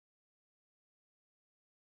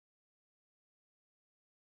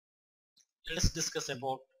Let us discuss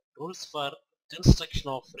about rules for construction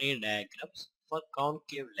of ray diagrams for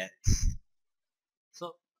concave lens.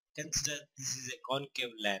 So consider this is a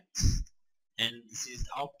concave lens and this is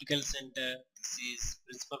optical center, this is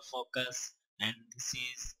principal focus and this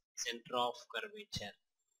is center of curvature.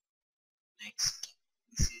 Next,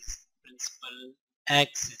 this is principal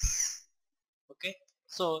axis. Okay,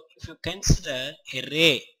 so if you consider a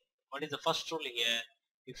ray, what is the first rule here?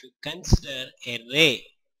 If you consider a ray,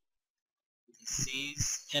 this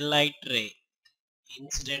is a light ray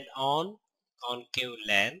incident on concave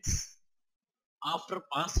lens. After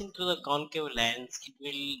passing through the concave lens, it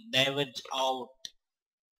will diverge out.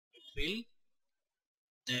 It will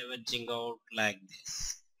diverging out like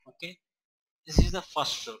this. Okay, this is the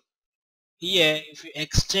first rule. Here, if you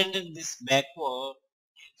extended this backward,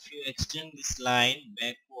 if you extend this line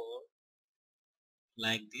backward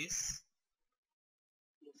like this,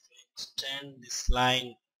 if you extend this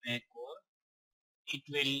line backward, it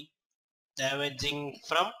will diverging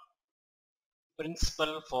from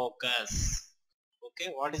principal focus.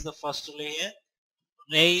 Okay, what is the first rule here?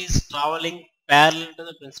 Ray is traveling parallel to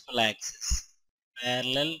the principal axis.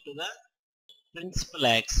 Parallel to the principal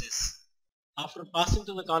axis. After passing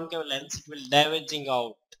through the concave lens, it will diverging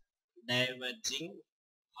out. Diverging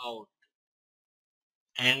out.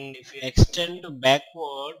 And if you extend to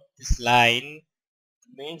backward this line,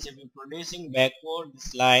 means if you producing backward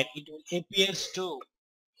this line, it will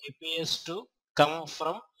appears to come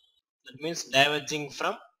from, that means diverging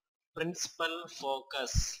from principal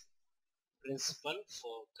focus. Principal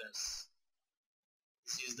focus.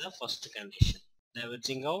 This is the first condition.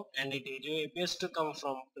 Diverging out and it appears to come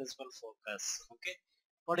from principal focus. Okay.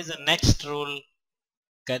 What is the next rule?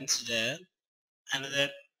 Consider another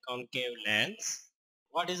concave lens.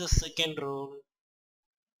 What is the second rule?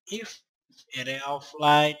 If a ray of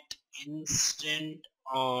light incident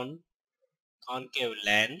on concave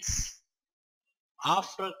lens,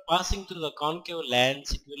 after passing through the concave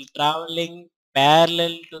lens, it will travel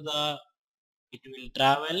parallel to the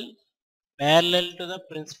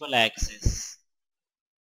principal axis.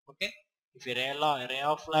 Okay, if a ray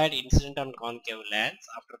of light incident on concave lens,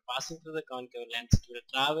 after passing through the concave lens, it will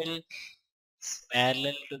travel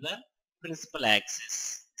parallel to the principal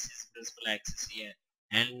axis. This is principal axis here.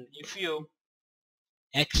 And if you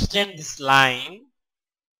extend this line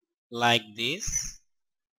like this,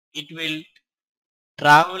 it will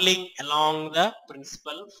traveling along the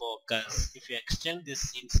principal focus. If you extend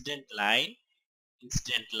this incident light,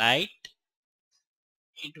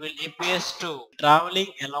 it will appears to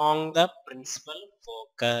traveling along the principal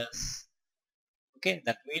focus. Okay,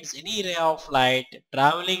 that means any ray of light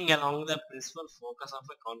traveling along the principal focus of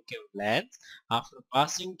a concave lens, after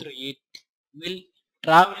passing through it, will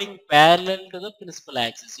traveling parallel to the principal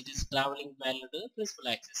axis. It is traveling parallel to the principal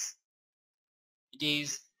axis. It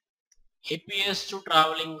is appears to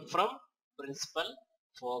traveling from principal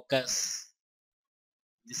focus.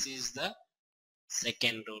 This is the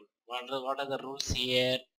second rule. What are the rules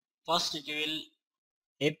here? First, it will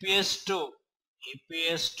appears to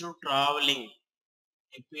traveling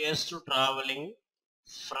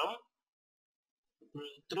from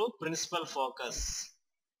through principal focus.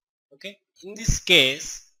 Okay, in this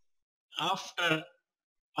case, after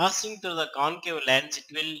passing through the concave lens, it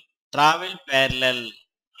will travel parallel.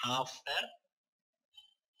 After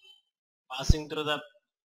passing through the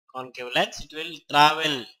concave lens, it will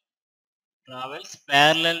travels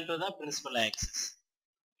parallel to the principal axis.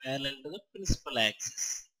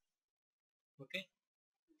 Okay,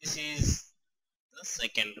 this is the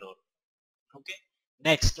second rule. Okay,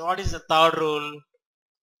 next, what is the third rule?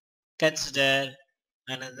 Consider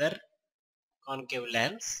another concave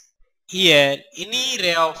lens. Here, any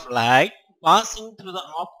ray of light passing through the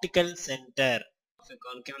optical center of a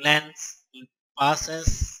concave lens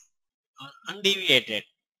passes undeviated.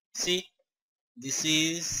 See, this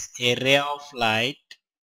is a ray of light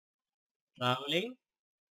traveling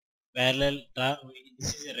parallel.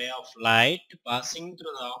 This is a ray of light passing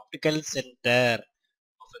through the optical center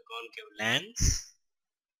of a concave lens.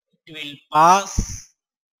 It will pass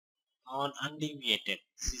on undeviated.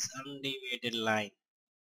 This is undeviated line.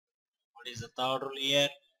 What is the third rule here?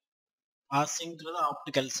 Passing through the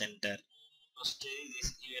optical center. First,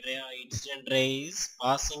 this incident ray is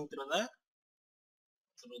passing through the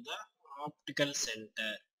optical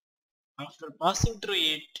center. After passing through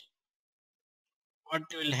it, what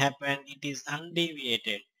will happen? It is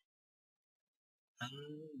undeviated. After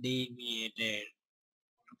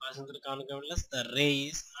passing through the concave lens, the ray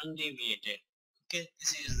is undeviated. Okay,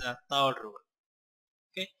 this is the third rule.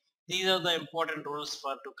 Okay, these are the important rules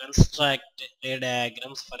for to construct ray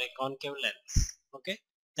diagrams for a concave lens. Okay,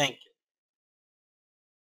 thank you.